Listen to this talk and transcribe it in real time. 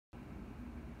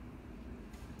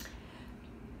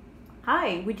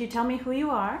Hi, would you tell me who you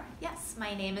are? Yes,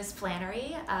 my name is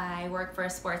Flannery. I work for a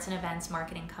sports and events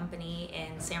marketing company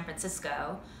in San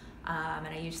Francisco, and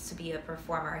I used to be a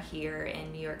performer here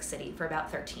in New York City for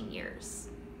about 13 years.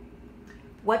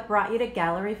 What brought you to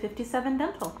Gallery 57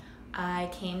 Dental? I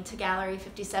came to Gallery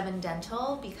 57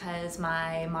 Dental because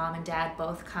my mom and dad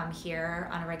both come here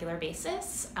on a regular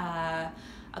basis. A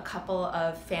couple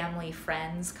of family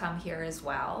friends come here as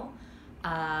well.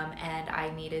 And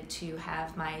I needed to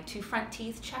have my two front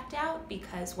teeth checked out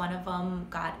because one of them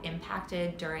got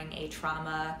impacted during a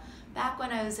trauma back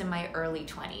when I was in my early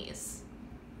 20s.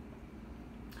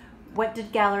 What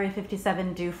did Gallery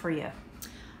 57 do for you?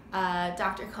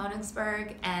 Dr.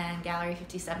 Koenigsberg and Gallery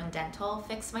 57 Dental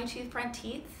fixed my two front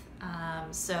teeth.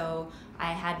 So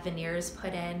I had veneers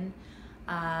put in,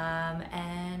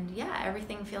 and yeah,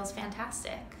 everything feels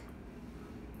fantastic.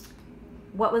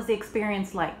 What was the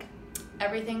experience like?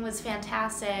 Everything was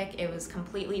fantastic. It was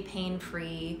completely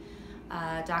pain-free.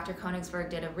 Dr.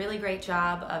 Koenigsberg did a really great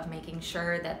job of making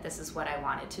sure that this is what I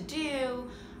wanted to do,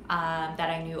 that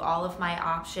I knew all of my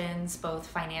options, both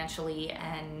financially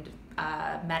and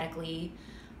medically,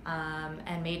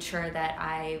 and made sure that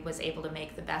I was able to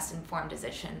make the best informed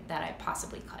decision that I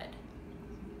possibly could.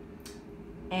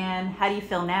 And how do you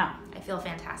feel now? I feel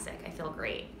fantastic. I feel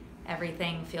great.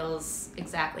 Everything feels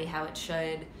exactly how it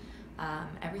should.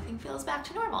 Everything feels back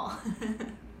to normal.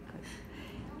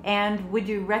 And would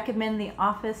you recommend the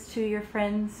office to your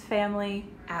friends, family?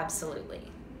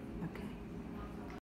 Absolutely.